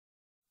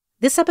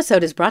This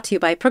episode is brought to you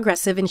by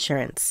Progressive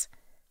Insurance.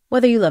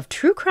 Whether you love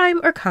true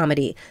crime or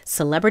comedy,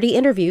 celebrity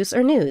interviews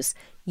or news,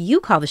 you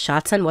call the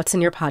shots on what's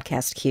in your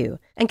podcast queue.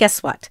 And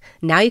guess what?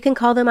 Now you can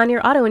call them on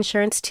your auto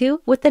insurance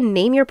too with the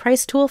Name Your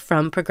Price tool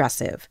from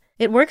Progressive.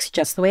 It works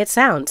just the way it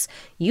sounds.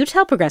 You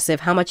tell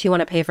Progressive how much you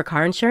want to pay for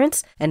car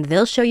insurance, and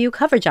they'll show you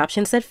coverage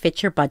options that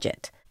fit your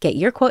budget. Get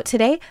your quote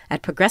today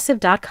at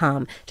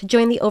Progressive.com to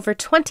join the over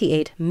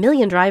 28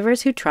 million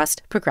drivers who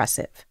trust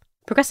Progressive.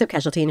 Progressive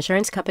Casualty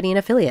Insurance Company and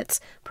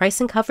Affiliates. Price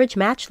and coverage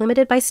match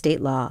limited by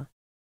state law.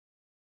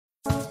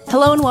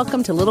 Hello and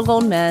welcome to Little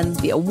Gold Men,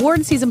 the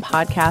award season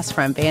podcast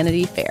from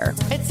Vanity Fair.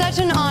 It's such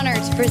an honor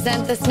to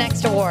present this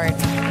next award.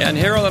 And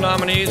here are the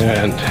nominees.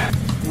 And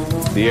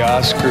the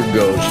Oscar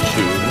goes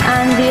to...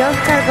 And the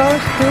Oscar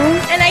goes to...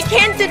 And I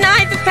can't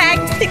deny the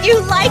fact that you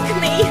like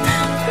me.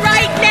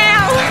 Right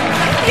now.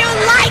 You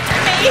like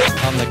me.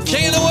 I'm the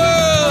king of the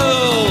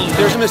world.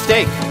 There's a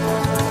mistake.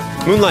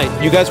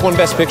 Moonlight, you guys won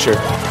Best Picture.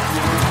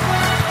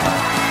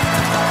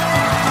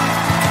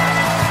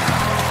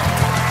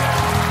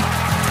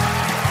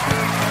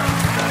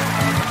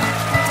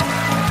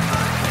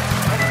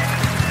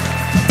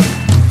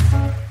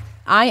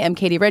 I am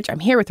Katie Rich. I'm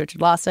here with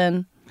Richard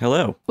Lawson.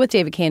 Hello. With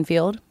David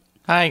Canfield.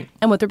 Hi.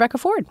 And with Rebecca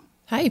Ford.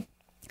 Hi.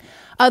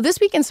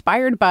 This week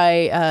inspired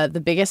by the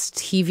biggest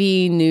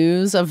TV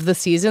news of the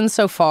season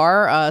so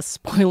far.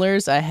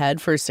 Spoilers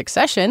ahead for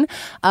Succession.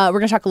 We're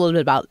going to talk a little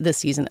bit about this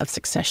season of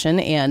Succession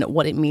and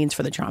what it means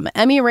for the drama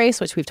Emmy race,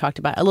 which we've talked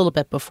about a little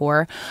bit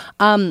before.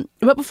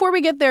 But before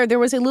we get there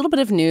was a little bit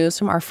of news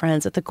from our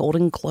friends at the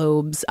Golden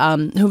Globes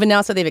who've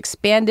announced that they've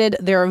expanded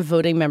their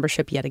voting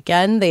membership yet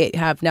again. They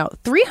have now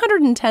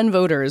 310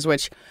 voters,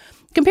 which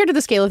compared to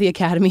the scale of the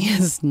Academy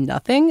is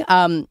nothing.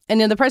 And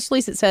in the press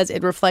release, it says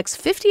it reflects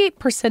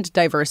 58%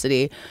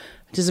 diversity,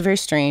 which is a very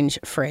strange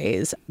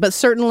phrase, but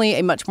certainly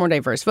a much more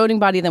diverse voting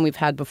body than we've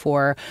had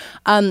before.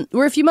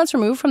 We're a few months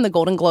removed from the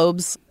Golden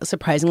Globes'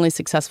 surprisingly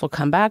successful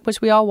comeback, which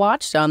we all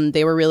watched.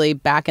 They were really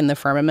back in the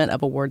firmament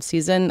of award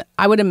season.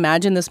 I would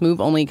imagine this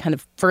move only kind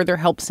of further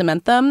helps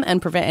cement them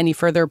and prevent any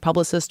further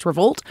publicist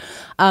revolt.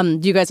 Do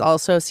you guys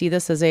also see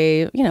this as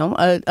a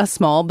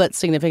small but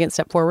significant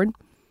step forward?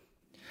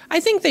 I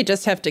think they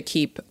just have to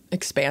keep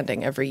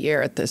expanding every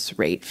year at this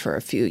rate for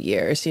a few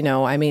years.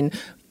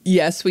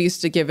 Yes, we used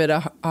to give it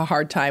a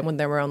hard time when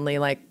there were only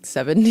like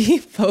 70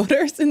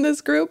 voters in this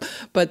group,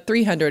 but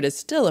 300 is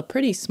still a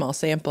pretty small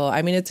sample.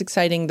 I mean, it's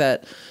exciting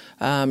that,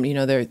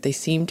 they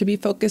seem to be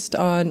focused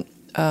on,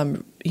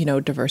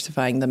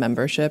 diversifying the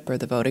membership or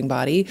the voting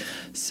body.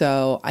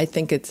 So I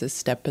think it's a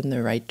step in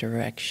the right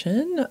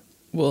direction.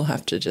 We'll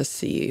have to just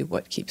see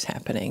what keeps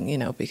happening,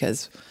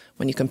 because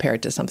when you compare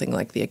it to something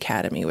like the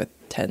Academy with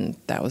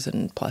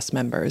 10,000 plus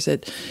members,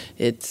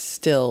 it's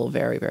still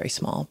very, very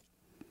small.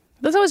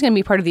 That's always going to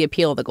be part of the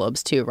appeal of the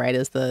Globes too, right?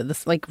 Is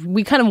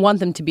we kind of want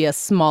them to be a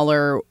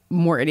smaller,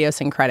 more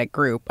idiosyncratic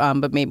group,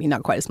 but maybe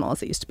not quite as small as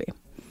they used to be.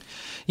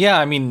 Yeah,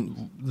 I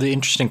mean, the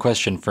interesting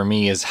question for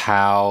me is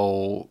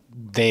how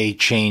they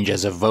change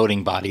as a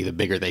voting body the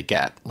bigger they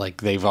get.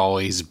 Like, they've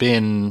always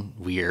been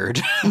weird.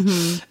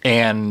 Mm-hmm.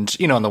 And,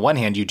 on the one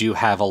hand, you do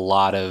have a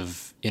lot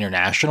of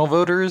international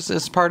voters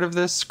as part of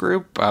this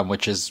group,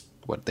 which is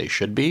what they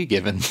should be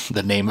given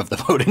the name of the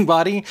voting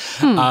body.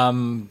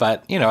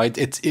 But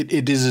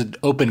it is an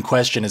open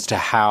question as to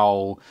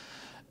how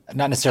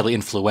not necessarily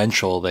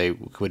influential they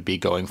would be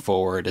going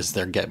forward as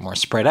they get more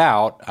spread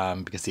out,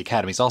 because the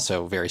Academy is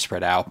also very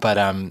spread out, but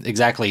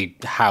exactly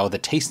how the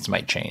tastes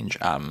might change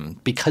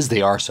because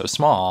they are so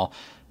small.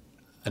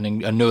 A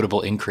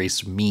notable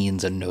increase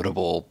means a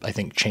notable, I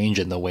think, change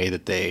in the way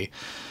that they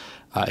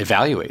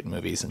evaluate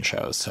movies and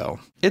shows. So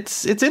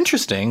it's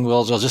interesting.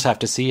 We'll just have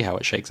to see how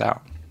it shakes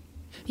out.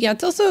 Yeah,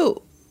 it's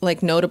also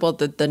notable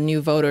that the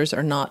new voters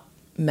are not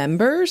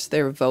members,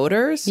 they're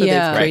voters. So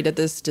they've created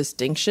this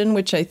distinction,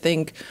 which I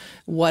think,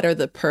 what are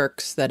the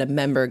perks that a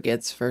member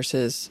gets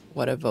versus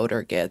what a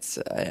voter gets?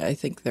 I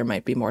think there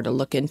might be more to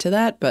look into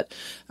that, but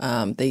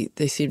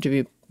they seem to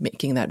be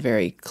making that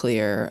very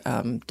clear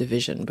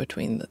division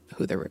between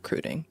who they're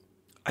recruiting.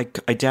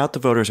 I doubt the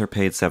voters are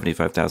paid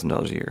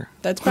 $75,000 a year.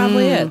 That's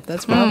probably it.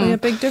 That's probably a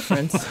big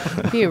difference.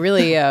 It'd be a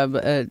really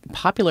a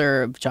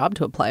popular job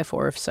to apply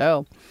for, if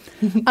so.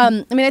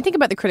 I think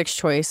about the Critics'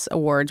 Choice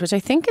Awards, which I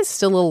think is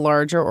still a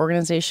larger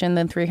organization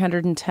than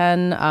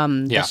 310.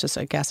 That's just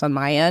a guess on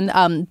my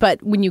end.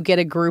 But when you get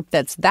a group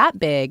that's that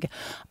big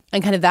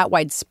and kind of that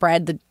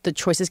widespread, the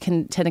choices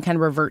can tend to kind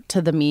of revert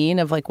to the mean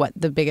of what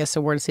the biggest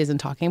award season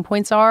talking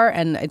points are.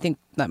 And I think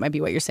that might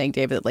be what you're saying,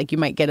 David, that you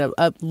might get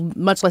a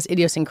much less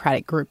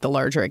idiosyncratic group the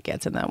larger it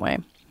gets in that way.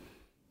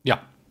 Yeah.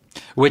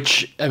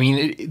 Which,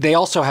 they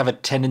also have a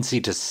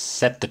tendency to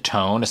set the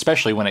tone,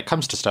 especially when it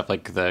comes to stuff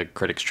like the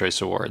Critics'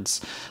 Choice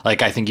Awards.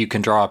 I think you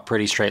can draw a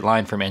pretty straight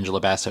line from Angela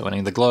Bassett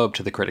winning the Globe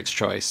to the Critics'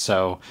 Choice.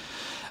 So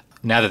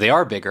now that they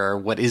are bigger,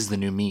 what is the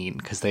new mean?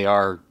 Because they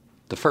are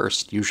the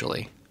first,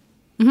 usually.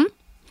 Mm-hmm.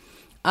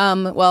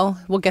 Well,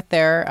 we'll get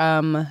there.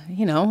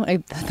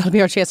 That'll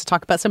be our chance to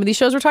talk about some of these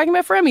shows we're talking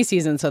about for Emmy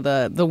season, so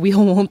the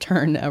wheel won't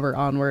turn ever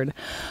onward.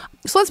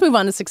 So let's move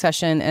on to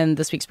Succession and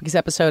this week's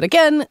episode.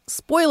 Again,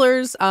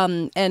 spoilers.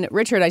 And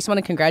Richard, I just want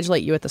to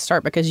congratulate you at the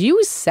start because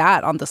you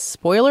sat on the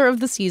spoiler of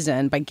the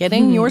season by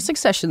getting your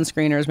Succession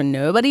screeners when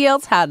nobody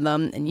else had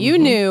them. And you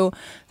knew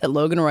that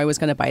Logan Roy was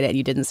going to bite it and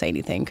you didn't say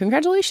anything.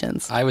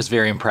 Congratulations. I was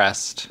very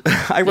impressed.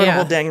 I wrote a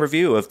whole dang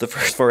review of the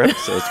first 4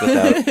 episodes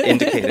without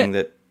indicating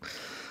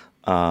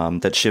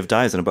that Shiv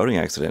dies in a boating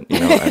accident. You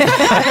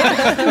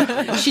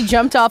know, she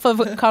jumped off of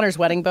Connor's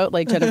wedding boat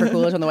like Jennifer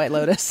Coolidge on the White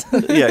Lotus.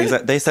 Yeah,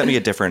 exactly. They sent me a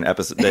different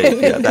episode.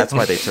 That's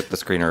why they took the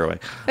screener away.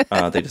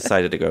 They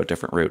decided to go a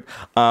different route.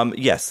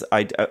 Yes,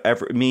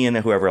 me and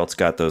whoever else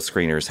got those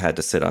screeners had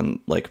to sit on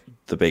like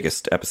the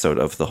biggest episode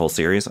of the whole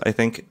series, I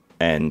think.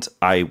 And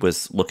I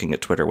was looking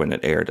at Twitter when it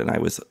aired, and I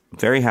was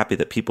very happy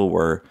that people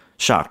were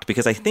shocked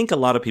because I think a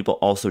lot of people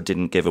also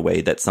didn't give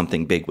away that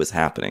something big was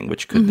happening,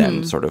 which could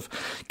then sort of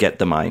get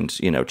the mind,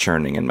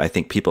 churning. And I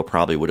think people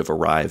probably would have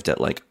arrived at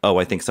like, oh,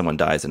 I think someone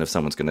dies, and if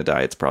someone's going to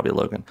die, it's probably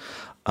Logan.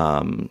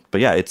 But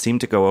yeah, it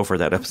seemed to go over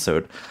that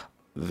episode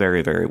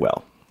very, very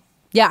well.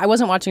 Yeah, I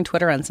wasn't watching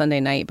Twitter on Sunday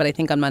night, but I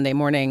think on Monday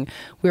morning,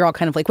 we were all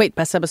kind of like, wait,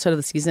 best episode of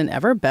the season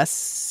ever?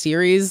 Best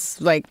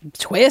series, like,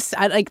 twist?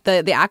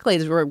 The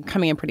accolades were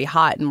coming in pretty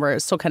hot, and we're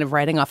still kind of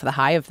riding off of the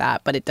high of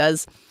that. But it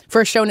does,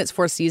 for a show in its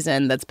 4th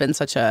season that's been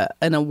such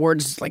an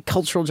awards, like,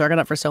 cultural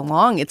juggernaut for so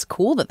long, it's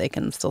cool that they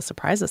can still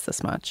surprise us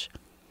this much.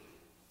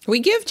 We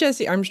give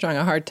Jesse Armstrong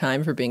a hard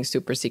time for being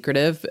super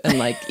secretive, and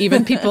like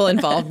even people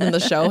involved in the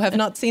show have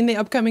not seen the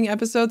upcoming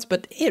episodes,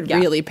 but it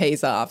really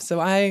pays off. So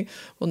I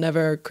will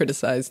never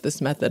criticize this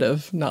method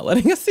of not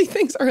letting us see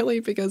things early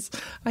because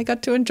I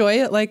got to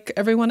enjoy it like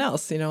everyone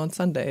else, on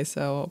Sunday.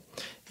 So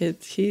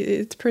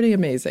it's pretty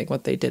amazing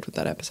what they did with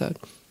that episode.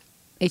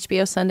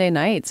 HBO Sunday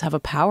nights have a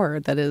power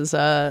that is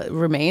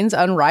remains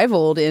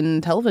unrivaled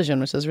in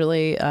television, which is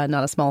really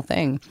not a small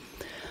thing.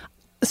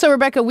 So,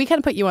 Rebecca, we kind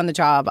of put you on the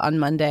job on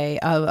Monday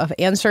of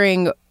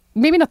answering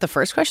maybe not the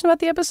first question about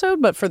the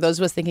episode, but for those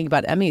of us thinking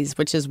about Emmys,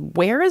 which is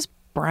where is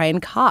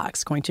Brian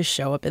Cox going to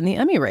show up in the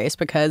Emmy race?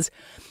 Because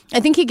I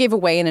think he gave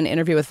away in an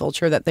interview with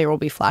Vulture that there will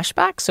be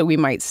flashbacks, so we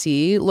might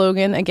see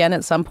Logan again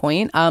at some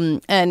point.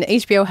 And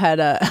HBO had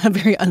a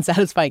very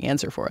unsatisfying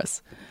answer for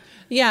us.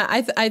 Yeah,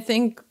 I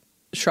think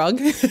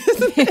shrug is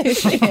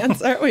the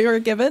answer we were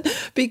given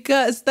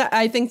because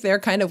I think they're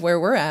kind of where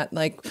we're at.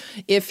 Like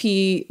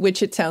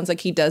which it sounds like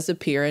he does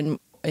appear in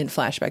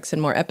flashbacks in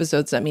more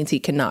episodes, that means he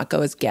cannot go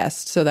as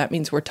guest. So that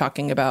means we're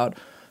talking about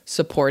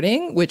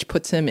supporting, which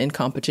puts him in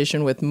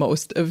competition with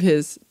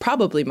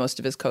probably most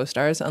of his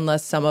co-stars,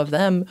 unless some of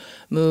them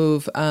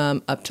move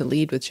up to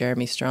lead with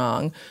Jeremy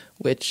Strong,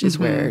 which is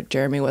where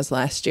Jeremy was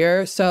last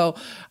year. So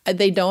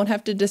they don't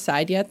have to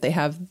decide yet. They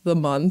have the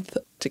month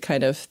to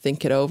kind of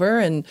think it over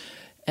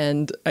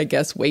and I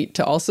guess wait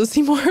to also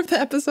see more of the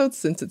episodes,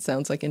 since it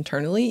sounds like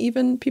internally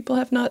even people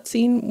have not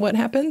seen what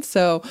happened.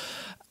 So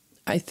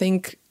I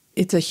think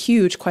it's a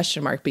huge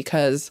question mark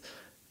because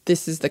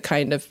this is the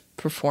kind of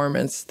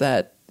performance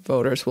that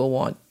voters will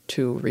want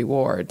to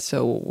reward.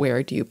 So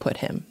where do you put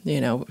him?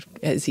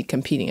 Is he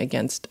competing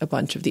against a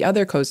bunch of the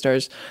other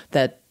co-stars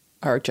that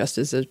are just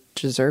as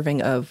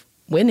deserving of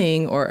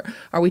winning? Or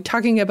are we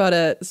talking about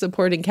a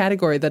supporting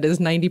category that is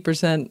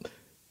 90%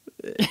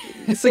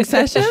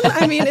 Succession?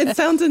 I mean, it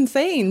sounds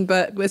insane,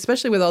 but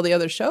especially with all the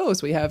other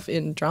shows we have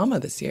in drama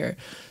this year.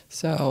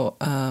 So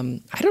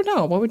I don't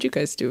know. What would you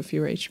guys do if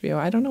you were HBO?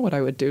 I don't know what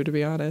I would do, to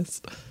be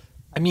honest.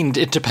 I mean,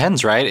 it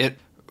depends, right?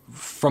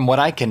 From what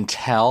I can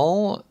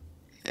tell,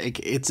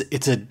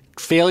 it's a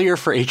failure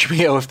for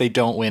HBO if they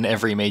don't win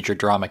every major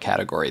drama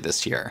category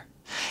this year.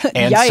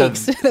 And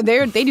yikes. So,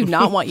 they do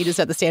not want you to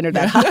set the standard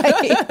that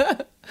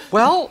high.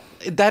 Well,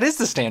 that is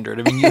the standard.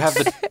 I mean, you have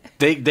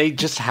they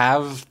just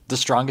have the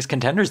strongest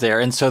contenders there.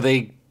 And so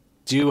they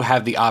do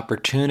have the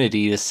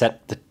opportunity to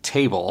set the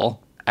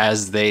table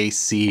as they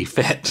see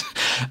fit,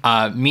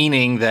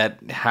 meaning that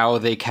how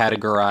they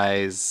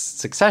categorize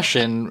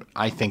Succession,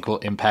 I think, will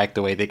impact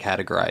the way they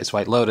categorize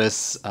White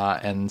Lotus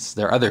and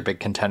their other big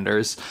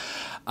contenders,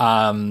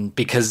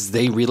 because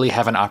they really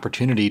have an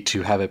opportunity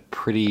to have a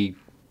pretty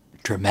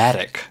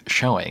dramatic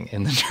showing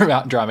in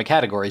the drama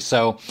category.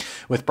 So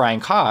with Brian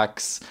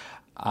Cox,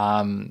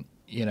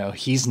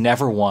 he's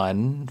never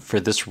won for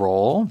this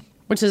role.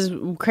 Which is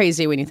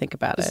crazy when you think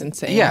about it. It's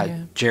insane.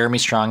 Yeah. Jeremy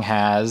Strong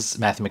has,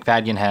 Matthew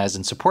McFadden has,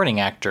 and supporting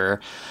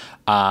actor.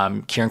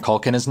 Kieran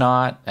Culkin is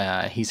not.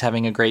 He's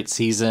having a great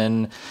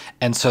season.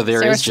 And so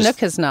Sarah Snook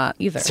has not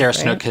either. Sarah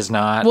Snook has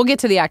not. We'll get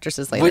to the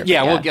actresses later.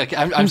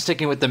 I'm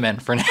sticking with the men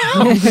for now.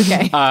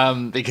 Okay.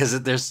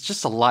 Because there's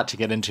just a lot to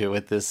get into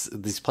with these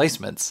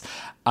placements.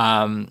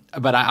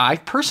 But I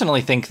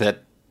personally think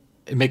that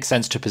it makes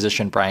sense to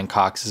position Brian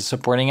Cox as a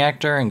supporting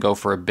actor and go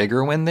for a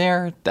bigger win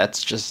there.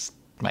 That's just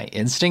my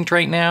instinct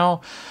right now.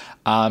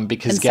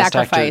 Because and guest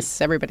sacrifice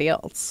actor, everybody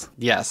else.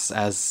 Yes,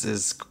 as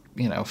is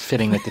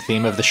fitting with the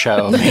theme of the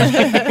show.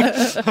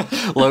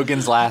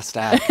 Logan's last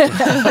act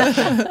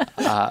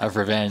of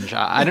revenge.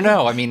 I don't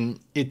know. I mean,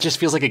 it just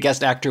feels like a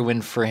guest actor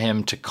win for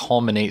him to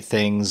culminate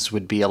things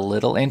would be a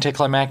little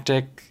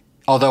anticlimactic.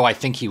 Although I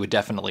think he would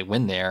definitely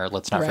win there.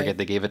 Let's not forget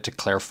they gave it to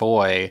Claire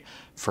Foy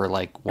for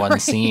like one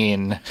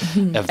scene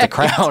of The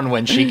Crown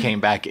when she came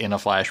back in a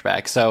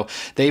flashback. So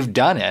they've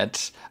done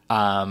it,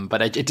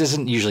 but it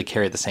doesn't usually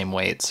carry the same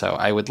weight. So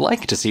I would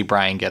like to see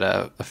Brian get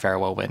a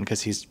farewell win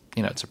because he's,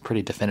 it's a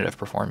pretty definitive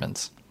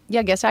performance.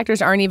 Yeah, guest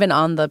actors aren't even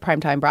on the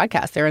primetime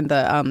broadcast. They're in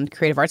the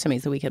Creative Arts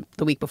Emmys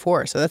the week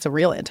before. So that's a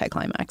real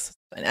anticlimax.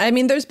 I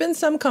mean, there's been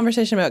some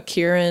conversation about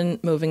Kieran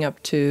moving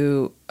up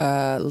to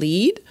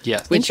lead.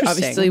 Yes. Which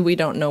obviously we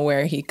don't know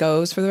where he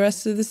goes for the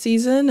rest of the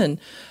season.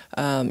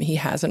 And he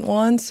hasn't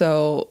won.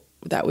 So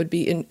that would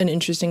be an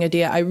interesting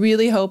idea. I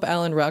really hope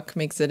Alan Ruck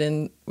makes it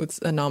in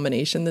with a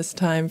nomination this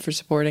time for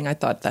supporting. I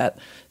thought that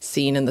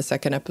scene in the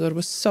second episode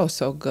was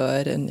so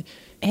good. And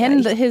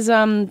his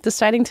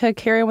deciding to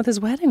carry on with his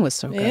wedding was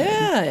so good.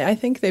 Yeah, I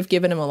think they've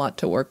given him a lot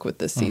to work with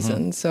this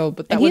season. So,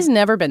 but he's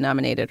never been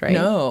nominated, right?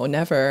 No,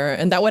 never.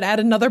 And that would add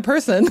another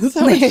person.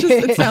 So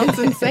it sounds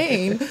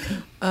insane.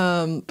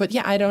 But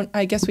yeah,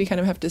 I guess we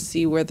kind of have to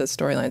see where the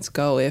storylines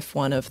go if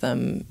one of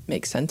them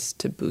makes sense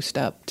to boost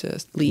up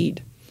to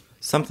lead.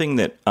 Something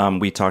that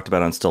we talked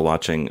about on Still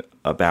Watching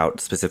about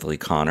specifically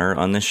Connor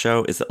on this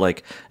show is that,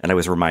 like, and I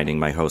was reminding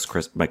my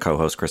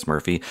co-host Chris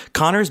Murphy,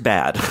 Connor's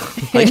bad.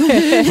 Like,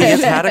 he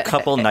has had a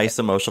couple nice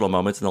emotional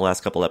moments in the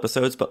last couple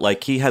episodes, but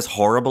like he has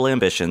horrible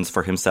ambitions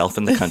for himself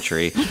and the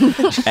country,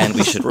 and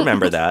we should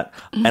remember that.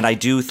 And I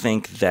do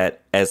think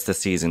that as the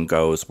season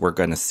goes, we're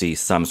going to see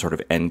some sort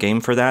of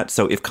endgame for that.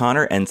 So if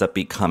Connor ends up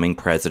becoming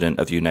president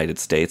of the United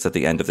States at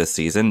the end of this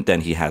season,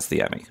 then he has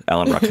the Emmy.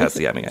 Alan Ruck has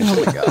the Emmy.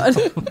 Actually. Oh my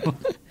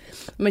God.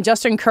 I mean,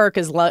 Justin Kirk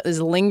is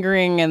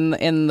lingering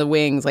in the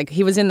wings. Like,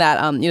 he was in that,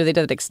 they did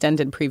an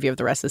extended preview of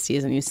the rest of the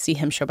season. You see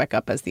him show back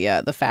up as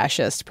the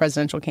fascist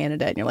presidential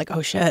candidate, and you're like,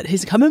 oh shit,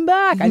 he's coming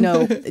back. I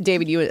know,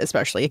 David, you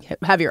especially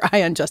have your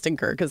eye on Justin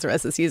Kirk as the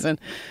rest of the season.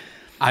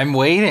 I'm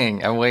waiting.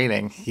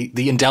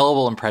 The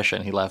indelible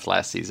impression he left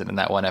last season in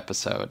that one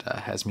episode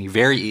has me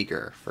very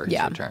eager for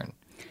his return.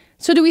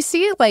 So do we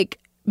see, like,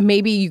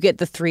 maybe you get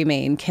the three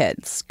main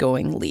kids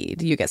going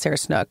lead. You get Sarah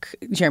Snook,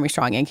 Jeremy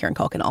Strong, and Kieran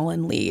Culkin all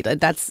in lead.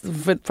 That's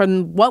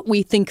from what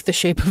we think the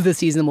shape of the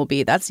season will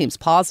be. That seems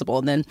plausible.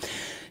 And then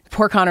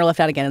poor Connor left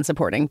out again in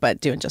supporting,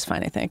 but doing just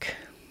fine, I think.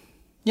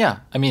 Yeah,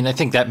 I mean, I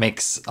think that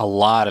makes a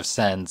lot of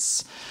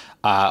sense.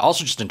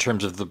 Also, just in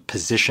terms of the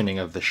positioning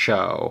of the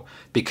show,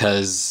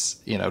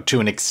 because, to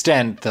an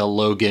extent, the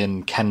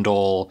Logan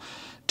Kendall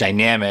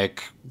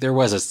dynamic, there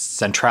was a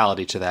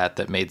centrality to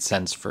that made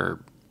sense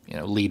for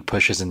lead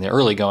pushes in the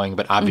early going,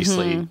 but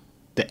obviously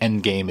the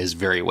end game is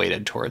very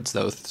weighted towards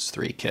those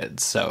three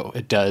kids. So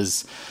it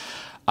does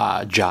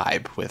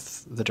jibe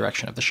with the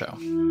direction of the show.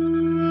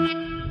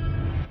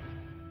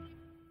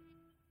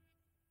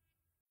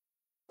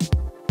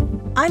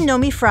 I'm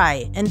Nomi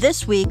Fry, and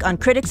this week on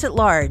Critics at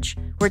Large,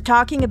 we're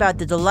talking about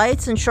the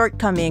delights and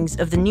shortcomings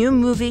of the new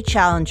movie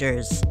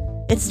Challengers.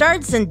 It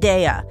stars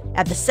Zendaya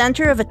at the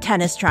center of a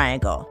tennis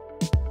triangle,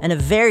 and a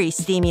very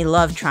steamy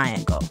love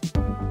triangle.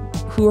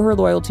 Who are her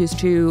loyalties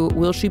to?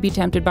 Will she be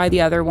tempted by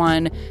the other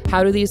one?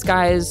 How do these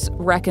guys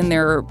reckon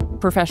their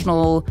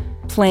professional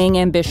playing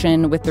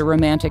ambition with their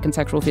romantic and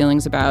sexual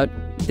feelings about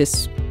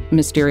this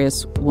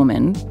mysterious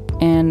woman?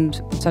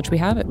 And such we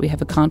have it. We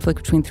have a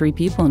conflict between three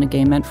people in a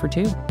game meant for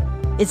two.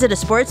 Is it a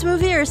sports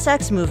movie or a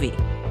sex movie?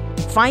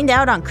 Find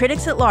out on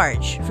Critics at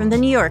Large from The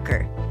New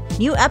Yorker.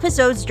 New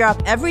episodes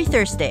drop every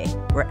Thursday,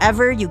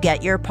 wherever you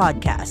get your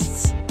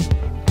podcasts.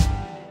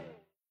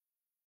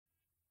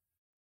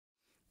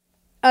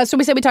 So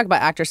we said we talk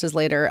about actresses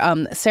later.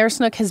 Sarah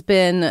Snook has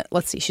been,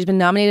 she's been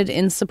nominated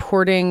in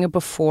supporting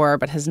before,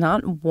 but has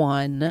not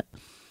won.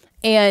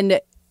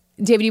 And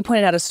David, you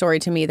pointed out a story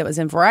to me that was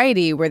in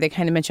Variety where they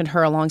kind of mentioned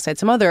her alongside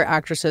some other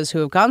actresses who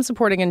have gone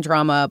supporting in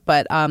drama,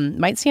 but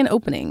might see an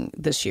opening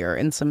this year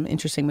and some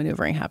interesting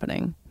maneuvering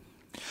happening.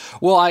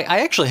 Well, I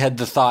actually had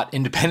the thought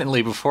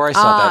independently before I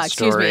saw that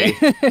story.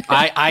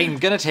 I'm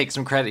going to take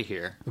some credit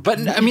here. But,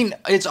 I mean,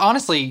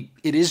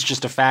 it is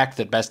just a fact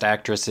that Best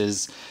Actress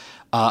is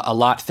a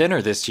lot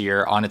thinner this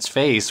year on its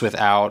face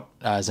without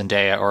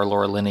Zendaya or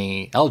Laura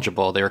Linney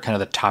eligible. They were kind of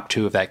the top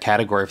two of that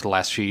category for the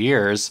last few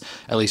years,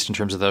 at least in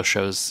terms of those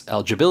shows'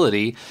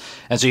 eligibility.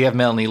 And so you have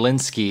Melanie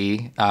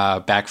Linsky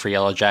back for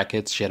Yellow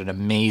Jackets. She had an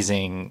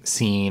amazing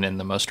scene in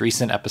the most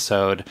recent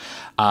episode.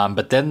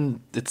 But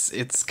then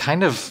it's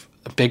kind of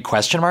a big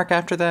question mark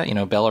after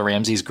that. Bella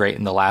Ramsey's great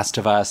in The Last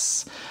of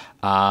Us,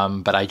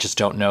 but I just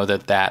don't know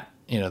that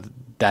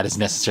is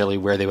necessarily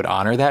where they would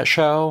honor that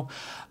show.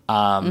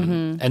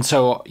 And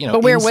so,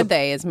 but where would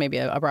they is maybe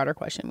a broader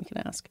question we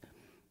can ask.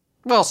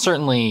 Well,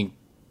 certainly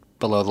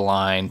below the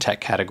line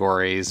tech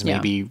categories,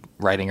 maybe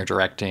writing or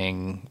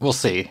directing. We'll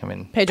see. I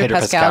mean, Pedro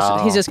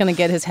Pascal, he's just going to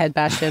get his head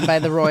bashed in by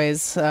the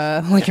Roys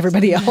like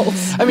everybody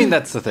else. I mean,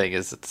 that's the thing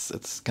is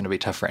it's going to be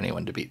tough for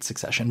anyone to beat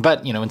Succession.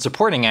 But, in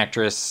supporting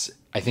actress,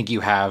 I think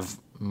you have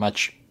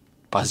much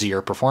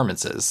buzzier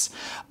performances,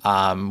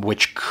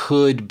 which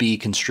could be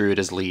construed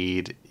as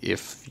lead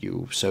if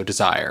you so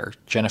desire.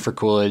 Jennifer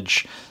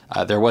Coolidge,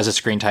 there was a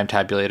screen time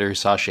tabulator who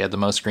saw she had the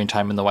most screen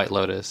time in The White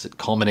Lotus. It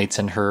culminates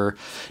in her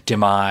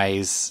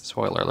demise.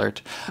 Spoiler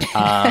alert.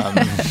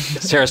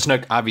 Sarah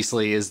Snook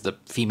obviously is the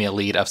female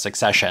lead of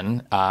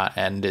Succession,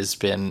 and has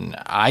been,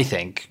 I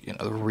think,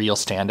 the real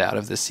standout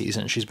of this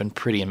season. She's been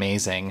pretty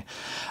amazing.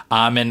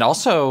 And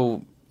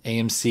also,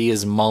 AMC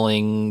is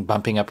mulling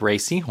bumping up Ray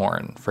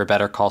Seahorn for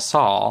Better Call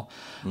Saul.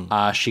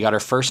 She got her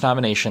first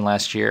nomination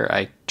last year.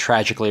 I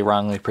tragically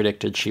wrongly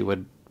predicted she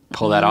would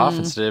pull that off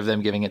instead of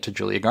them giving it to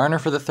Julia Garner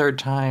for the third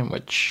time,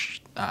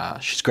 which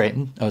she's great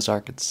in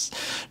Ozark. It's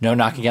no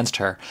knock against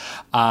her.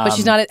 But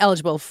she's not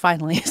eligible,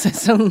 finally,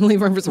 so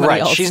leave room for somebody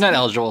else. Right, she's not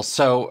eligible.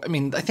 So, I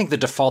mean, I think the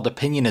default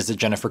opinion is that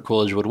Jennifer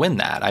Coolidge would win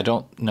that. I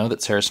don't know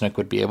that Sarah Snook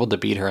would be able to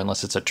beat her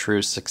unless it's a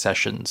true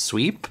Succession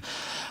sweep.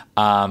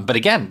 But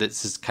again,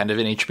 this is kind of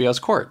in HBO's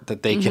court,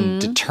 that they can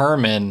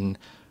determine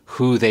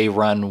who they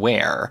run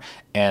where.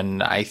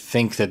 And I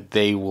think that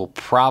they will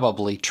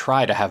probably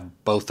try to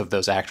have both of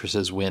those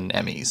actresses win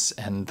Emmys.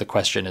 And the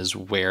question is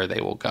where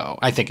they will go.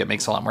 I think it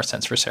makes a lot more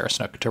sense for Sarah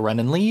Snook to run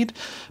and lead,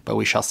 but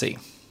we shall see.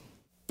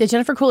 Did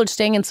Jennifer Coolidge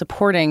staying in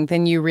supporting,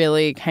 then you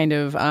really kind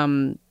of,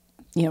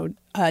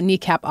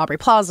 kneecap Aubrey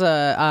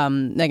Plaza,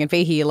 Megan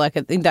Fahey, like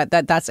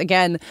that's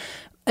again,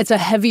 it's a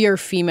heavier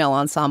female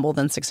ensemble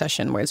than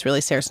Succession, where it's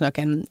really Sarah Snook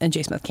and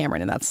J. Smith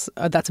Cameron, and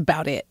that's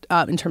about it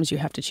in terms you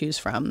have to choose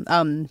from.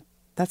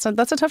 That's a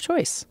tough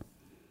choice.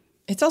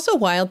 It's also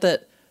wild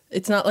that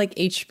it's not like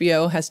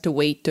HBO has to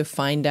wait to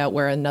find out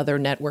where another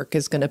network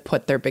is going to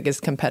put their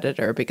biggest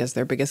competitor because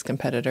their biggest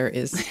competitor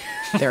is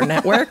their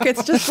network.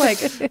 It's just like,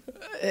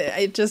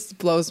 it just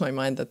blows my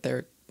mind that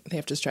they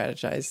have to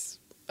strategize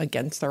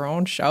against their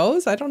own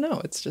shows. I don't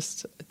know.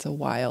 It's a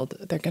wild,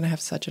 they're going to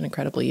have such an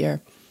incredible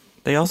year.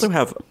 They also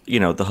have,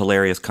 the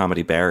hilarious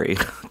comedy Barry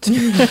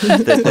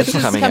that's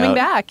coming out.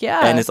 Back,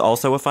 yeah. And it's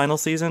also a final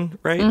season,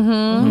 right?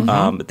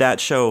 That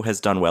show has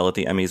done well at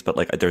the Emmys,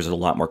 but there's a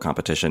lot more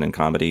competition in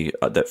comedy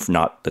that's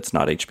not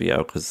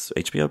HBO, because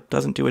HBO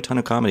doesn't do a ton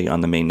of comedy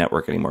on the main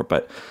network anymore.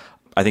 But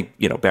I think,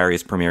 Barry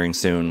is premiering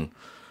soon.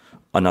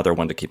 Another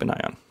one to keep an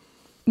eye on.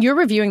 You're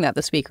reviewing that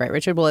this week, right,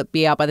 Richard? Will it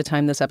be out by the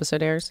time this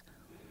episode airs?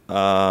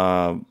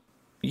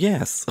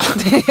 Yes.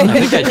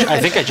 I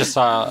think I just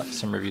saw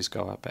some reviews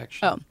go up,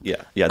 actually. Oh.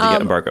 Yeah.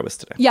 The embargo was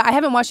today. Yeah, I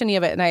haven't watched any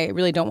of it, and I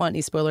really don't want any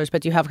spoilers,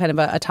 but do you have kind of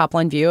a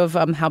top-line view of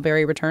how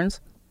Barry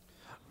returns?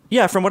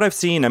 Yeah, from what I've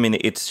seen,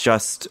 it's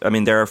just,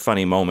 there are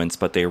funny moments,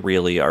 but they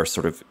really are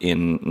sort of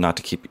in, not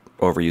to keep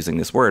overusing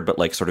this word, but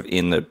sort of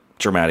in the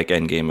dramatic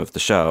endgame of the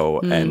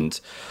show.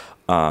 And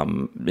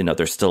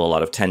there's still a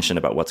lot of tension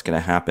about what's going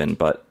to happen,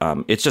 but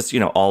it's just,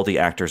 all the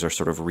actors are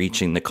sort of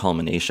reaching the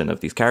culmination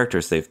of these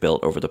characters they've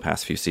built over the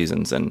past few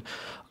seasons. And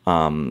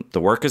the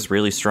work is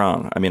really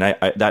strong. I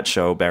that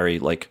show, Barry,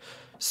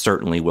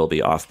 certainly will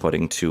be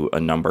off-putting to a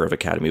number of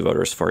Academy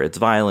voters for its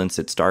violence,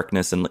 its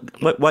darkness, and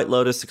White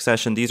Lotus,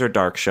 Succession. These are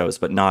dark shows,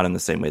 but not in the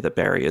same way that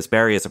Barry is.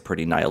 Barry is a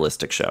pretty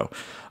nihilistic show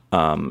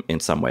in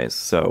some ways.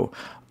 So,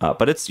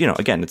 but it's,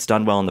 again, it's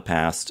done well in the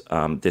past.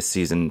 This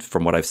season,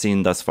 from what I've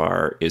seen thus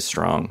far, is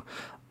strong.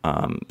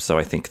 So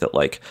I think that,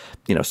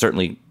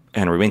 certainly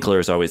Henry Winkler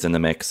is always in the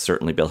mix,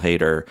 certainly Bill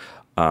Hader.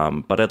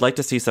 But I'd like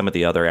to see some of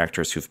the other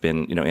actors who've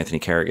been, Anthony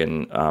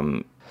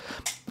Carrigan,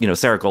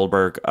 Sarah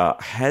Goldberg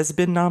has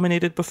been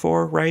nominated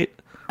before, right?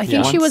 I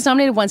think she was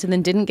nominated once and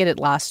then didn't get it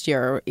last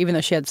year, even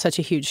though she had such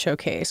a huge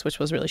showcase, which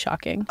was really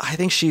shocking. I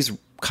think she's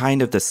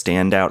kind of the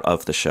standout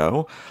of the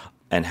show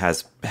and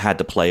has had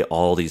to play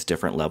all these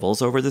different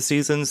levels over the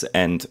seasons.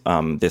 And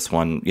this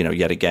one,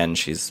 yet again,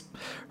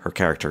 her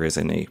character is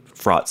in a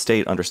fraught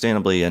state,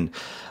 understandably. And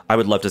I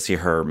would love to see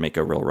her make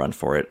a real run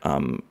for it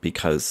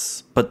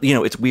but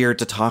it's weird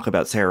to talk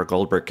about Sarah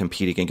Goldberg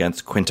competing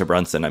against Quinta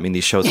Brunson.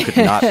 These shows could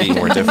not be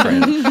more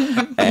different.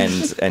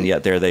 And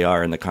yet there they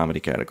are in the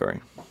comedy category.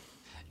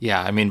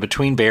 Yeah,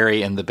 between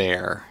Barry and The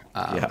Bear,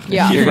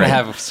 you're going to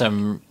have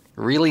some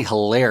really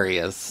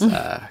hilarious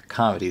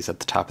comedies at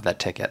the top of that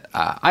ticket.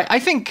 I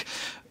think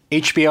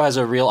HBO has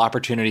a real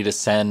opportunity to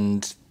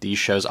send these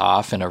shows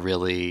off in a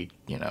really,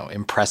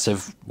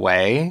 impressive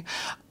way.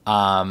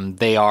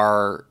 They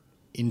are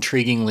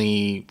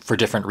intriguingly, for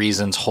different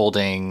reasons,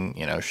 holding,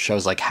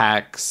 shows like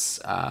Hacks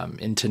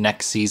into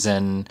next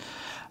season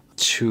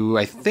to,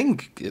 I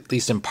think, at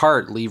least in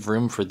part, leave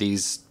room for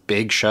these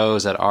big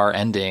shows that are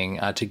ending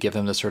to give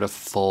them the sort of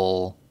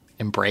full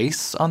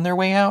embrace on their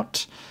way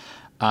out.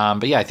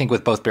 But yeah, I think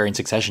with both Barry and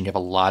Succession, you have a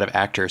lot of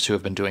actors who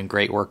have been doing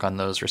great work on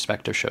those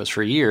respective shows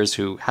for years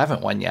who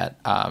haven't won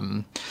yet.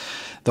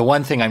 The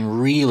one thing I'm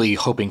really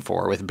hoping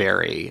for with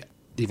Barry,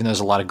 even though there's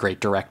a lot of great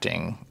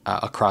directing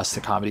across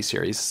the comedy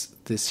series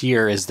this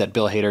year, is that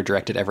Bill Hader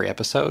directed every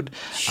episode.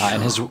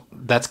 And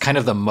that's kind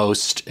of the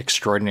most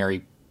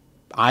extraordinary,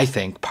 I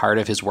think, part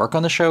of his work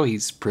on the show.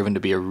 He's proven to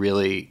be a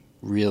really,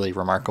 really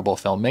remarkable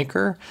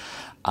filmmaker.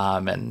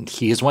 And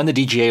he has won the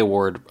DGA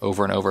award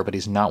over and over, but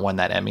he's not won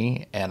that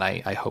Emmy. And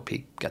I hope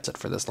he gets it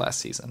for this last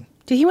season.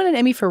 Did he win an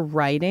Emmy for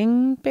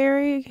writing,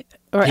 Barry?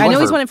 Or I know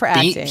he's won it for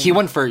acting. He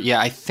won for,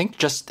 I think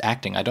just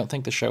acting. I don't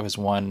think the show has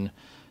won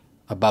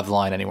above the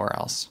line anywhere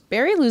else.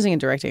 Barry losing a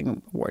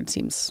directing award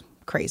seems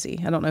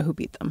crazy. I don't know who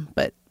beat them,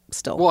 but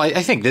still. Well,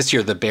 I think this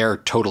year the Bear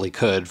totally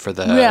could for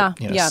the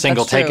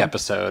single take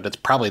episode. It's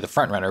probably the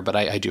front runner, but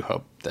I do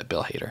hope that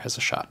Bill Hader has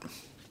a shot.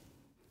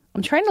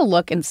 I'm trying to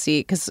look and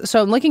see,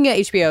 so I'm looking at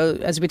HBO,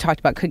 as we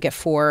talked about, could get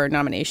 4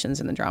 nominations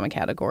in the drama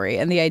category.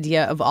 And the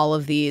idea of all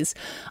of these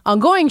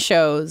ongoing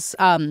shows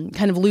kind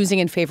of losing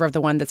in favor of the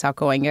one that's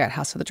outgoing. You got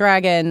House of the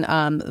Dragon,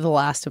 The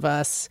Last of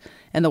Us,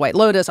 and The White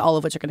Lotus, all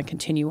of which are going to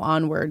continue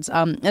onwards.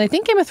 And I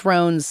think Game of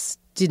Thrones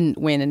didn't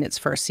win in its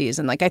first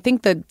season. Like, I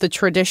think that the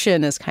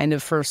tradition is kind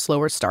of for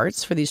slower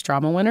starts for these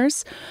drama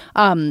winners.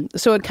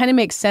 So it kind of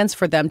makes sense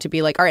for them to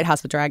be like, all right, House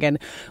of the Dragon,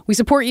 we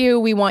support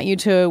you. We want you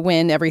to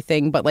win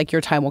everything, but like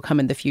your time will come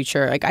in the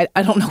future. Like,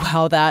 I don't know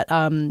how that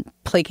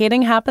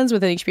placating happens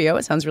within HBO.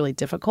 It sounds really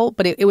difficult,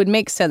 but it would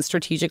make sense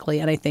strategically.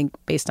 And I think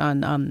based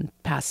on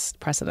past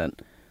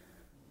precedent.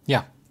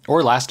 Yeah.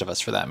 Or Last of Us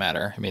for that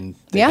matter. I mean,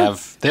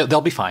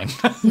 they'll be fine.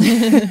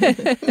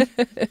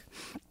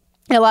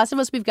 Yeah, Last of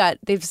Us,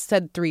 they've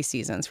said 3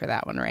 seasons for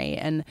that one, right?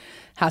 And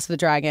House of the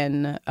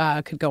Dragon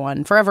could go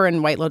on forever,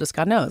 and White Lotus,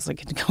 God knows,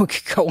 like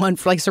could go on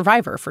for like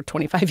Survivor for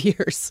 25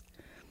 years.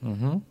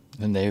 Mm-hmm.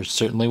 And there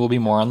certainly will be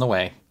more on the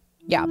way.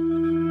 Yeah.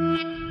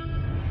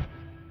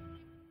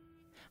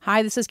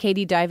 Hi, this is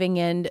Katie diving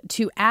in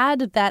to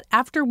add that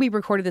after we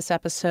recorded this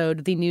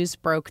episode, the news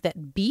broke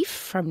that Beef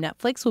from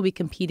Netflix will be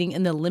competing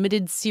in the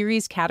limited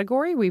series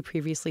category. We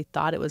previously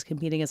thought it was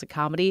competing as a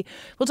comedy.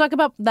 We'll talk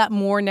about that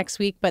more next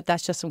week, but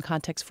that's just some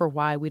context for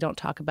why we don't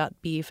talk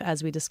about Beef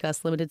as we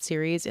discuss limited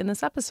series in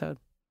this episode.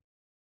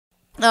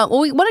 Well,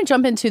 we want to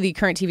jump into the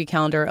current TV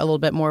calendar a little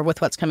bit more with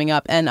what's coming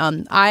up. And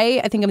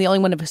I think I'm the only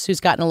one of us who's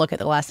gotten a look at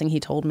The Last Thing He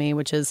Told Me,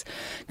 which is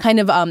kind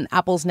of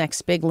Apple's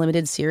next big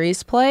limited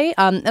series play.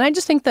 And I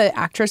just think the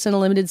actress in a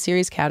limited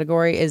series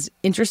category is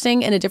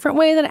interesting in a different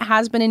way than it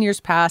has been in years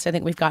past. I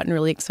think we've gotten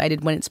really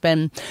excited when it's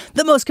been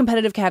the most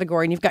competitive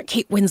category. And you've got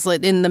Kate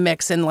Winslet in the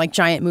mix and like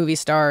giant movie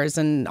stars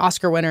and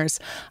Oscar winners.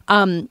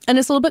 And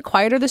it's a little bit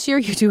quieter this year.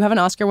 You do have an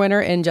Oscar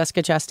winner in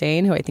Jessica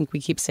Chastain, who I think we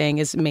keep saying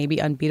is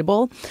maybe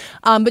unbeatable.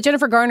 But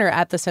Jennifer Garner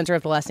at the center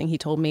of The Last Thing He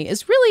Told Me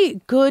is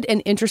really good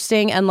and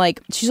interesting, and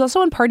like she's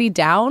also in Party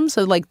Down,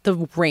 so like the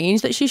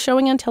range that she's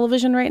showing on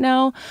television right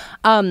now.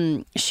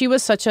 She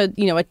was such a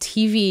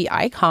TV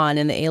icon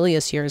in the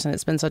Alias years, and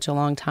it's been such a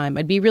long time.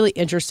 I'd be really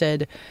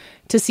interested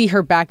to see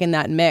her back in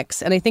that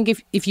mix. And I think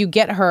if you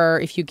get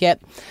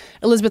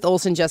Elizabeth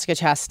Olsen, Jessica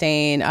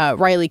Chastain,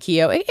 Riley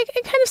Keough,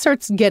 it kind of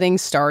starts getting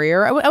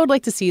starrier. I would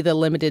like to see the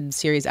limited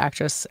series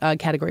actress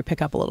category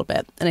pick up a little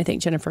bit, and I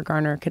think Jennifer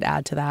Garner could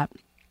add to that.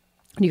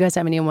 Do you guys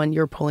have anyone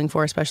you're pulling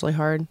for especially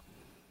hard?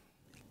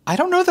 I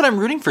don't know that I'm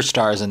rooting for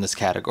stars in this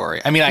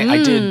category. I mean,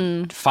 I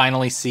did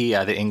finally see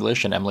The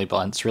English, and Emily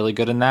Blunt's really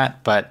good in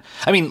that. But,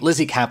 I mean,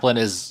 Lizzie Kaplan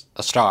is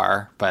a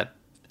star, but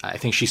I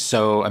think she's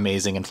so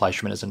amazing in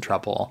Fleischman is in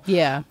Trouble.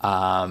 Yeah.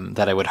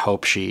 That I would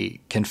hope she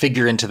can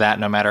figure into that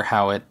no matter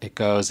how it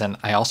goes. And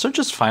I also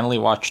just finally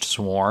watched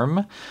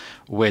Swarm,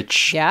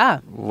 which,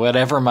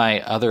 whatever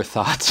my other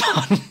thoughts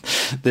on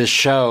this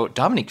show,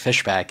 Dominique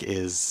Fishback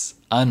is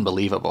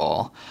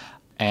unbelievable.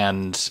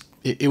 And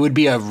it would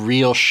be a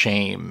real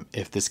shame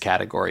if this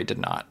category did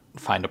not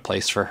find a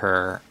place for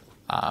her,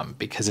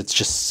 because it's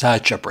just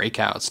such a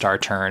breakout star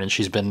turn. And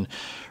she's been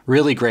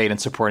really great in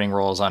supporting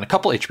roles on a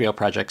couple HBO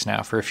projects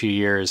now for a few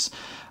years.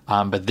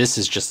 But this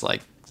is just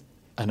like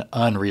an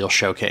unreal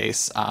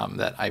showcase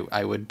that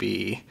I would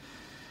be...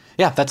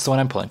 Yeah, that's the one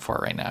I'm pulling for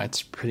right now.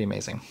 It's pretty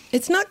amazing.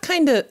 It's not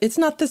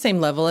the same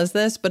level as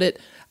this, but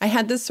I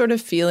had this sort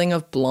of feeling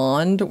of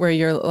Blonde where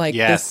you're like,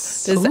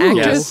 this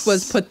actress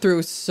was put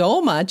through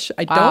so much.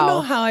 I don't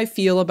know how I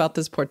feel about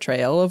this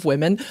portrayal of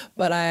women,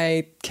 but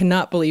I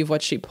cannot believe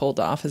what she pulled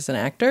off as an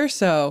actor.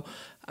 So,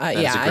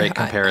 that's a great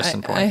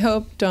comparison point. I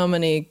hope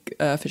Dominique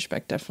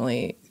Fishback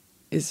definitely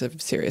is a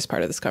serious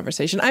part of this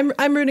conversation.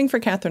 I'm rooting for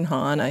Kathryn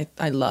Hahn.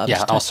 I loved.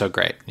 Yeah, also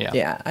great.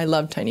 Yeah, I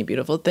love Tiny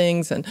Beautiful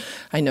Things, and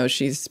I know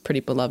she's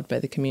pretty beloved by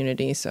the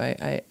community. So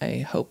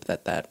I hope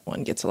that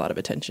one gets a lot of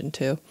attention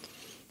too.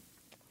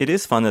 It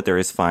is fun that there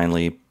is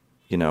finally,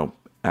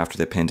 after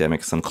the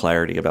pandemic, some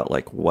clarity about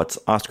like what's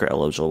Oscar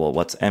eligible,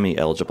 what's Emmy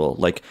eligible.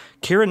 Like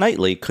Keira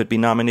Knightley could be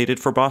nominated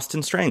for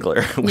Boston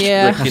Strangler, which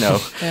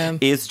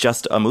is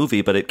just a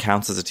movie, but it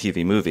counts as a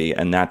TV movie,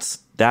 and that's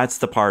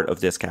the part of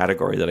this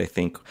category that I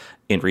think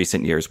in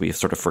recent years we've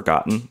sort of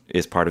forgotten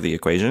is part of the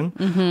equation.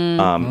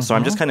 So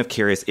I'm just kind of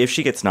curious if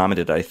she gets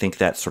nominated. I think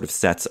that sort of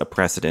sets a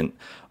precedent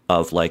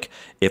of like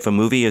if a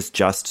movie is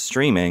just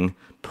streaming,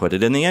 put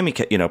it in the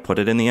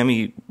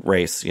Emmy,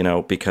 race,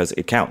 because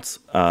it counts.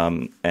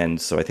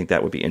 And so I think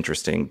that would be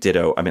interesting.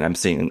 Ditto. I mean, I'm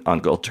seeing on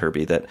Gold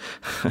Derby that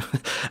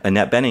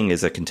Annette Bening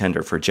is a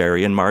contender for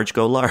Jerry and Marge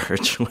Go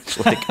Large, which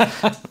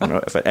I don't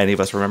know if any of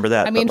us remember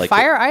that. I mean,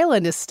 Fire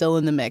Island is still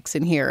in the mix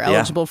in here,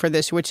 eligible for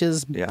this, which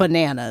is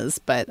bananas.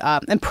 But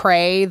and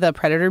Prey, the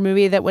Predator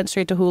movie that went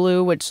straight to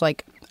Hulu, which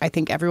I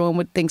think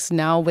everyone thinks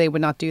now they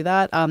would not do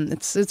that.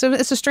 It's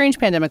a strange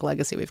pandemic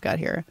legacy we've got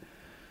here.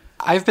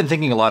 I've been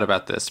thinking a lot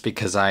about this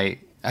because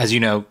as you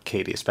know,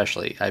 Katie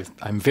especially,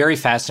 I'm very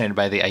fascinated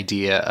by the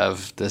idea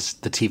of the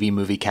TV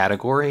movie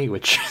category,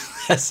 which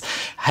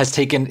has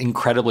taken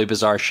incredibly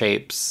bizarre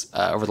shapes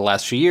over the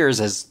last few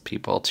years as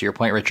people, to your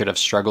point, Richard, have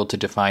struggled to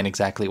define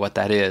exactly what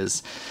that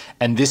is.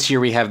 And this year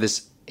we have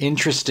this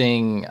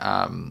interesting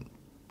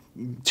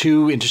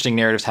two interesting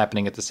narratives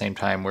happening at the same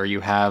time, where you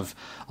have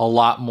a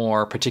lot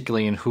more,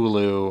 particularly in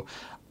Hulu,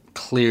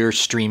 clear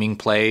streaming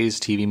plays,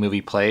 TV movie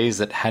plays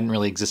that hadn't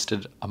really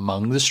existed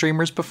among the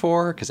streamers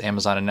before because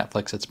Amazon and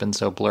Netflix, it's been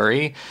so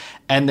blurry.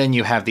 And then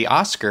you have the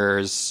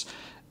Oscars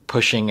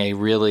pushing a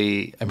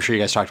really, I'm sure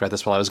you guys talked about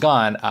this while I was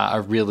gone,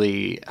 a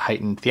really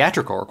heightened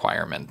theatrical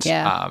requirement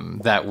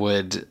that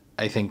would,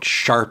 I think,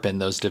 sharpen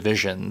those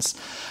divisions.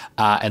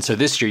 And so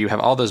this year you have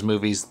all those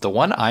movies. The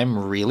one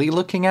I'm really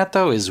looking at,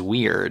 though, is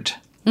Weird,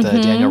 the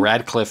Daniel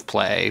Radcliffe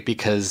play,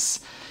 because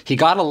he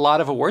got a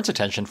lot of awards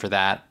attention for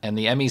that, and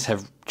the Emmys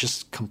have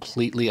just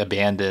completely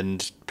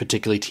abandoned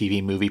particularly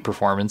TV movie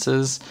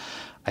performances.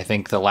 I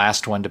think the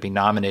last one to be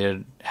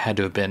nominated had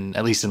to have been,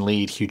 at least in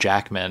lead, Hugh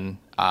Jackman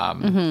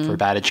for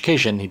Bad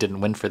Education. He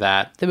didn't win for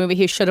that. The movie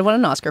he should have won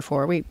an Oscar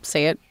for. We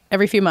say it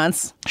every few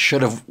months.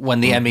 Should have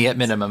won the Emmy at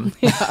minimum.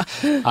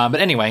 But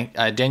anyway,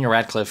 Daniel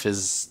Radcliffe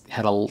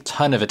had a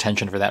ton of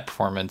attention for that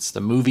performance.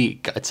 The movie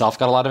itself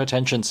got a lot of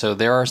attention, so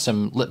there are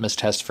some litmus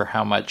tests for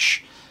how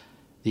much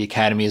the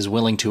Academy is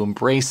willing to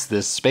embrace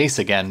this space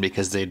again,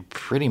 because they'd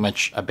pretty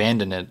much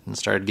abandoned it and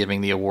started giving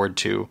the award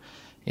to,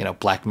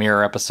 Black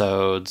Mirror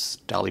episodes,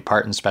 Dolly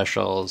Parton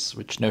specials,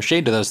 which no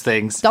shade to those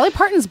things. Dolly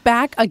Parton's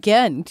back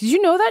again. Did you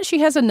know that she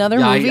has another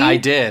movie? I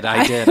did.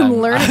 I'm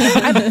learning.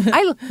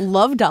 I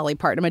love Dolly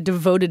Parton. I'm a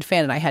devoted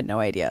fan, and I had no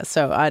idea.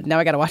 So now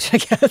I got to watch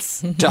it, I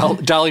guess.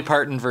 Dolly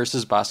Parton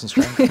versus Boston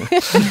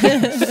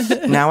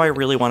Strangler. Now I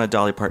really want a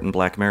Dolly Parton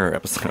Black Mirror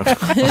episode.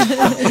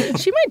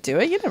 She might do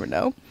it. You never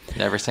know.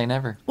 Never say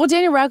never. Well,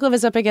 Daniel Radcliffe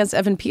is up against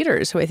Evan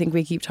Peters, who I think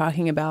we keep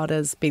talking about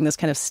as being this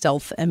kind of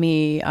stealth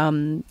Emmy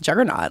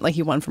juggernaut. Like,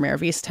 he won from Mayor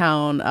of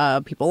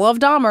Easttown. People love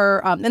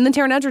Dahmer. And then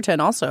Taron Egerton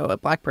also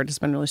at Blackbird has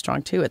been really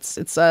strong, too.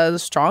 It's a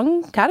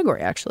strong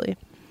category, actually.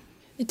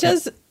 It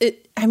does.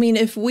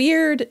 If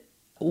Weird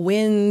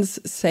wins,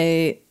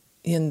 say,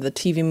 in the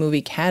TV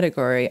movie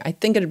category, I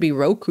think it'd be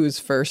Roku's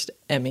first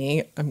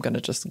Emmy. I'm going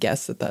to just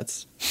guess that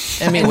that's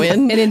Emmy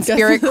win. And in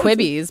spirit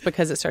Quibbies,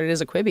 because it started as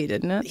a Quibi,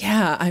 didn't it?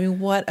 Yeah.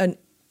 What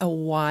a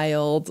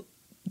wild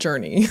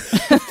journey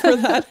for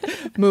that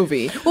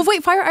movie. Well,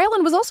 wait, Fire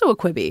Island was also a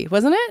Quibi,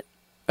 wasn't it?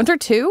 Weren't there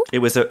two? It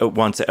was at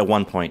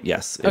one point,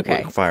 yes.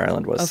 Okay. Fire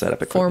Island was set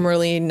up at Quibi.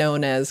 Formerly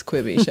known as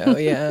Quibi Show,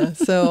 yeah.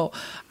 So,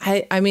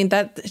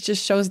 that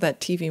just shows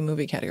that TV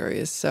movie category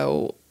is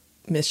so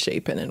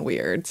misshapen and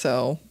weird.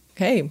 So,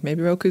 hey,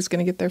 maybe Roku's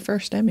going to get their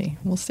first Emmy.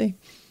 We'll see.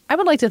 I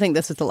would like to think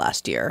this is the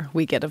last year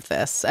we get of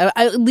this,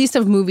 at least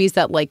of movies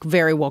that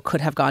very well could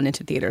have gone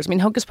into theaters. I mean,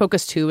 Hocus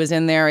Pocus 2 is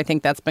in there. I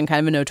think that's been kind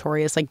of a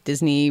notorious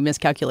Disney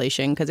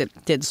miscalculation because it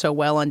did so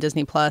well on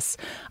Disney+.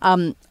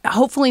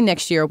 Hopefully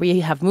next year we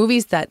have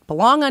movies that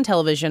belong on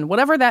television,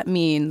 whatever that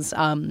means,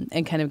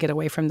 and kind of get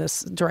away from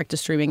this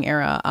direct-to-streaming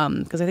era,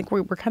 because I think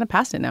we're kind of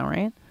past it now,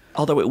 right?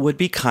 Although it would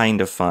be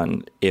kind of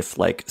fun if,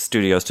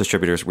 studios,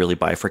 distributors really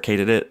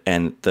bifurcated it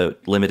and the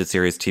limited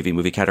series TV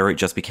movie category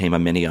just became a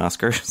mini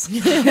Oscars.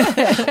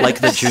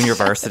 Like the Junior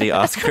Varsity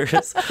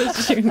Oscars.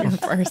 The Junior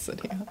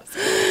Varsity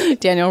Oscars.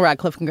 Daniel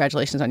Radcliffe,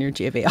 congratulations on your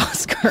G of A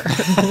Oscar.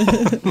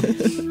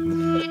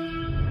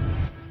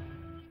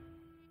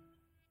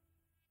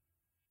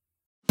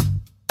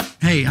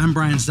 Hey, I'm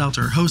Brian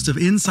Stelter, host of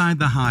Inside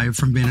the Hive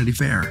from Vanity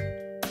Fair.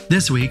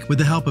 This week, with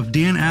the help of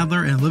Dan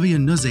Adler and Olivia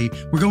Nuzzi,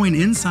 we're going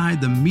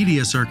inside the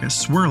media circus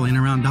swirling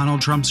around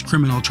Donald Trump's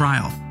criminal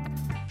trial.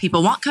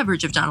 People want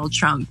coverage of Donald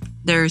Trump.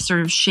 There are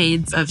sort of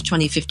shades of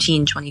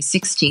 2015,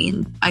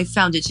 2016. I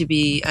found it to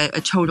be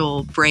a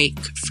total break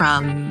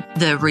from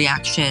the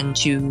reaction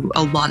to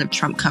a lot of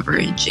Trump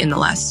coverage in the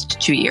last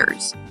 2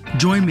 years.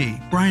 Join me,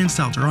 Brian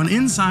Stelter, on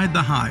Inside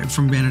the Hive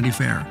from Vanity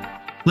Fair.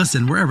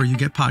 Listen wherever you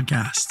get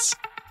podcasts.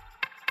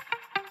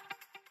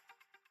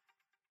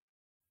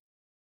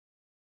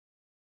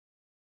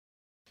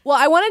 Well,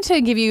 I wanted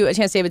to give you a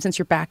chance, David, since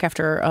you're back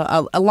after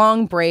a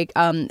long break.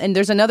 And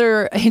there's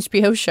another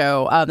HBO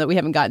show that we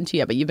haven't gotten to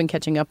yet, but you've been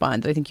catching up on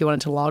that I think you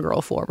wanted to log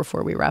roll for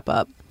before we wrap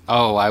up.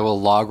 Oh, I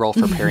will log roll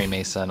for Perry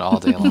Mason all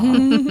day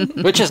long,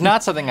 which is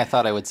not something I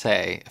thought I would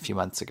say a few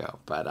months ago.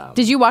 But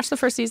did you watch the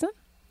first season?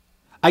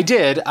 I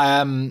did.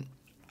 I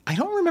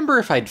don't remember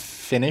if I'd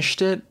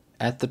finished it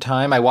at the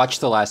time. I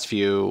watched the last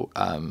few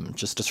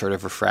just to sort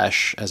of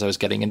refresh as I was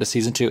getting into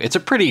season 2. It's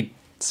a pretty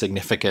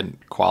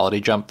significant quality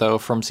jump, though,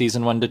 from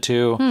season 1 to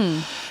 2.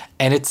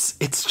 And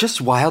it's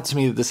just wild to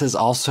me that this is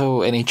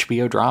also an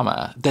HBO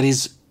drama that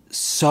is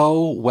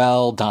so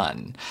well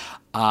done.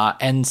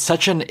 And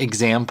such an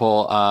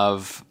example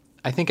of,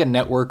 I think, a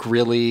network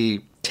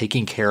really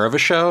taking care of a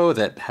show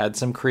that had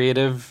some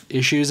creative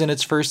issues in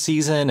its first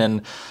season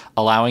and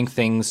allowing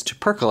things to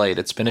percolate.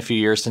 It's been a few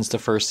years since the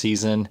first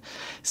season.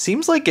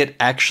 Seems like it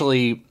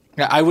actually...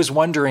 I was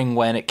wondering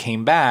when it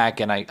came back,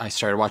 and I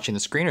started watching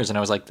the screeners, and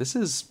I was like, this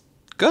is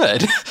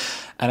good.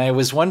 And I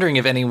was wondering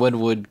if anyone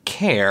would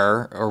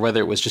care or whether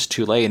it was just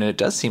too late. And it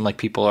does seem like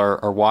people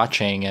are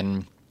watching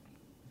and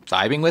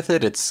vibing with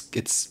it.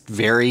 It's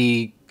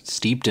very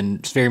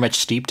much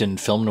steeped in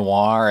film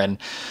noir, and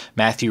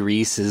Matthew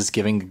Rhys is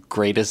giving the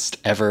greatest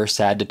ever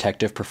sad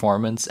detective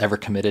performance ever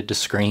committed to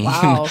screen.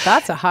 Wow,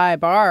 that's a high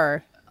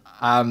bar.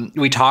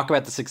 We talk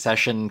about the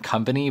Succession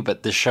company,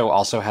 but this show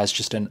also has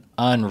just an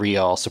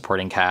unreal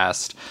supporting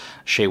cast.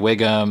 Shea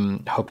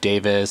Whigham, Hope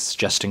Davis,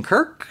 Justin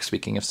Kirk, both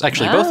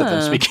of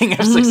them, speaking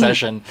of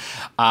Succession,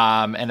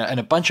 and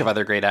a bunch of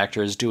other great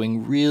actors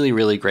doing really,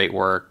 really great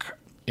work.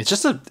 It's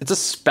a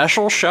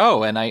special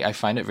show, and I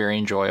find it very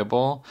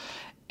enjoyable.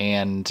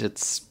 And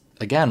it's,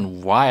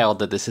 again, wild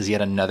that this is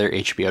yet another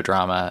HBO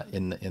drama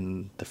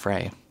in the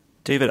fray.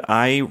 David,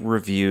 I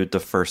reviewed the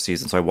first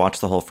season, so I watched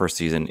the whole first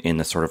season in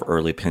the sort of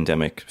early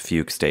pandemic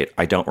fugue state.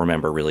 I don't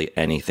remember really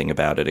anything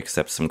about it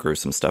except some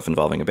gruesome stuff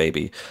involving a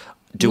baby.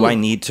 Do I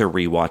need to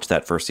rewatch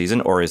that first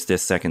season, or is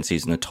this second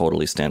season a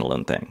totally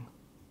standalone thing?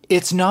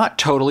 It's not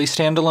totally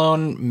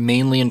standalone,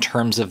 mainly in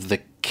terms of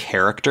the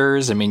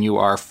characters. I mean, you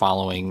are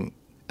following...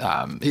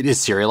 it is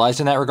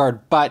serialized in that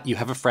regard, but you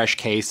have a fresh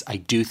case. I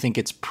do think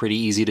it's pretty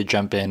easy to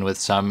jump in with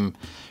some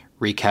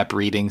recap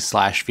reading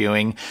 /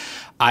 viewing.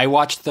 I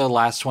watched the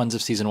last ones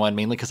of season 1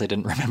 mainly because I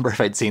didn't remember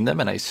if I'd seen them,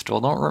 and I still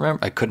don't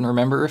remember. I couldn't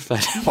remember if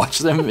I'd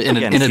watched them in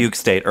a fugue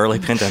state, early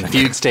pandemic.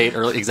 Fugue state,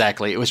 early,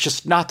 exactly. It was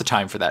just not the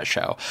time for that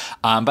show.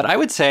 But I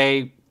would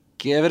say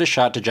give it a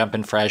shot to jump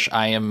in fresh.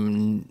 I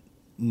am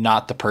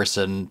not the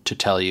person to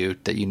tell you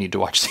that you need to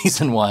watch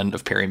season 1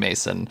 of Perry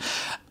Mason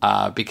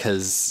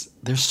because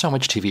there's so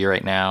much TV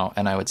right now,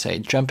 and I would say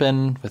jump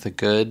in with a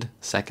good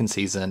second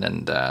season,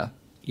 and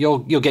you'll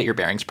get your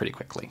bearings pretty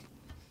quickly.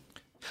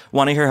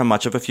 Want to hear how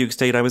much of a fugue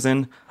state I was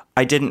in?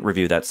 I didn't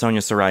review that.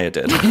 Sonia Soraya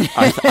did.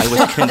 I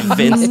was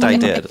convinced I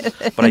did,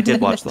 but I did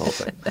watch the whole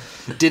thing.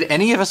 Did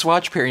any of us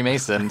watch Perry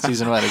Mason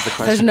season 1 is the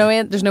question.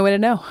 There's no way to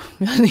know.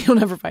 You'll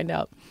never find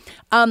out.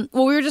 Well,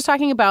 we were just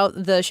talking about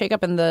the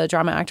shakeup in the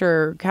drama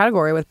actor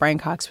category with Brian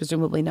Cox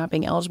presumably not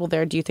being eligible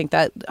there. Do you think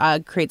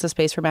that creates a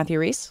space for Matthew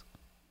Rhys?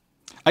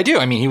 I do.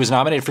 I mean, he was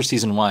nominated for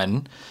season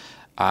 1.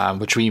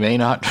 Which we may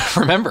not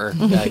remember,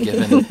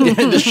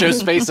 given the show's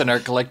space in our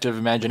collective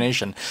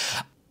imagination.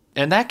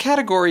 And that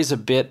category is a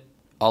bit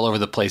all over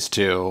the place,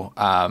 too,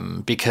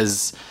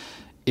 because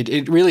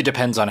it really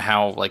depends on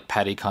how, like,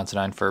 Paddy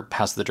Considine for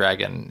House of the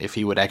Dragon, if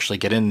he would actually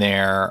get in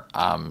there.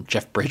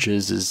 Jeff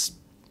Bridges is,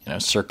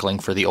 circling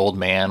for The Old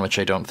Man, which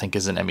I don't think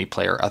is an Emmy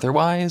player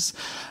otherwise.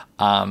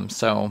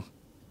 So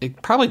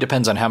it probably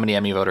depends on how many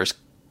Emmy voters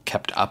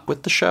kept up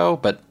with the show.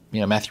 But,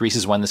 Matthew Rhys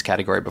has won this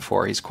category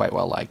before. He's quite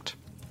well liked.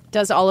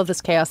 Does all of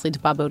this chaos lead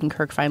to Bob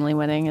Odenkirk finally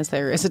winning? Is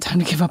it time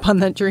to give up on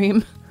that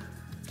dream?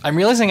 I'm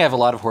realizing I have a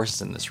lot of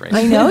horses in this race.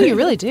 I know, you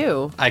really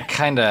do. I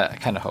kind of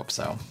hope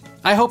so.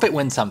 I hope it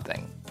wins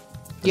something.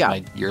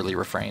 That's my yearly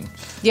refrain.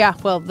 Yeah,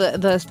 well,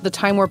 the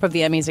time warp of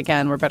the Emmys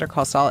again, where Better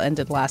Call Saul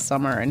ended last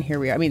summer, and here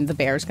we are. I mean, The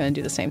Bear's going to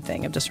do the same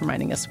thing of just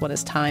reminding us what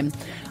is time.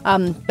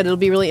 But it'll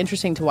be really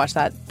interesting to watch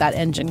that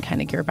engine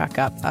kind of gear back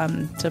up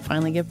to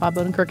finally give Bob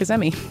Odenkirk his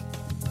Emmy.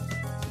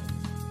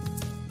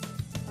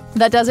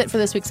 That does it for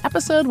this week's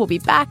episode. We'll be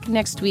back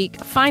next week.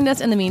 Find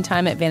us in the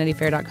meantime at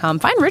vanityfair.com.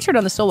 Find Richard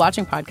on the Still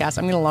Watching podcast.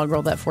 I'm going to log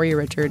roll that for you,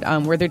 Richard,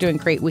 where they're doing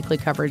great weekly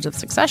coverage of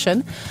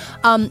Succession.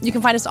 You can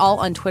find us all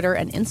on Twitter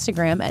and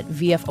Instagram at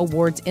VF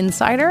Awards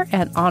Insider.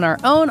 And on our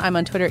own, I'm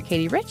on Twitter at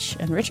Katie Rich.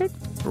 And Richard?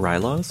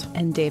 Rylaws.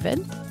 And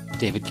David?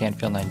 David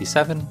Canfield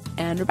 97.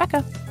 And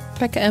Rebecca?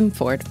 Rebecca M.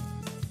 Ford.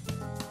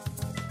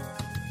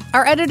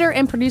 Our editor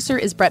and producer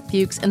is Brett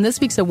Fuchs, and this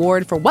week's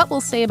award for what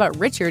we'll say about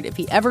Richard if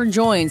he ever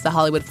joins the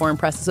Hollywood Foreign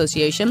Press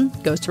Association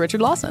goes to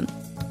Richard Lawson.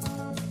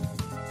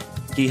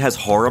 He has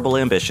horrible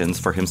ambitions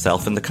for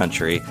himself and the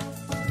country.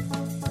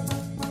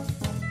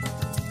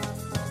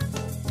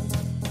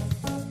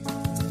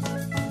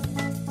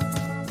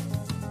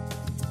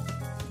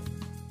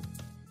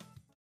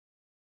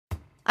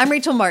 I'm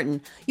Rachel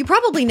Martin. You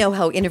probably know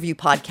how interview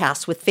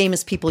podcasts with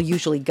famous people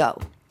usually go.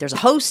 There's a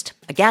host,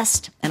 a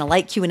guest, and a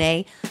light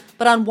Q&A.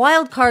 But on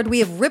Wildcard, we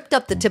have ripped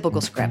up the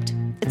typical script.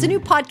 It's a new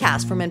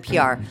podcast from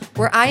NPR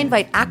where I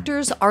invite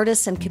actors,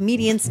 artists, and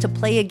comedians to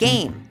play a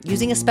game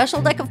using a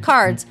special deck of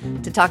cards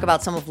to talk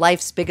about some of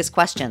life's biggest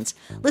questions.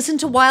 Listen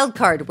to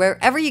Wildcard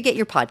wherever you get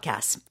your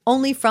podcasts,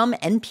 only from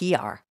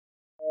NPR.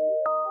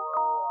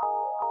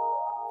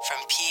 From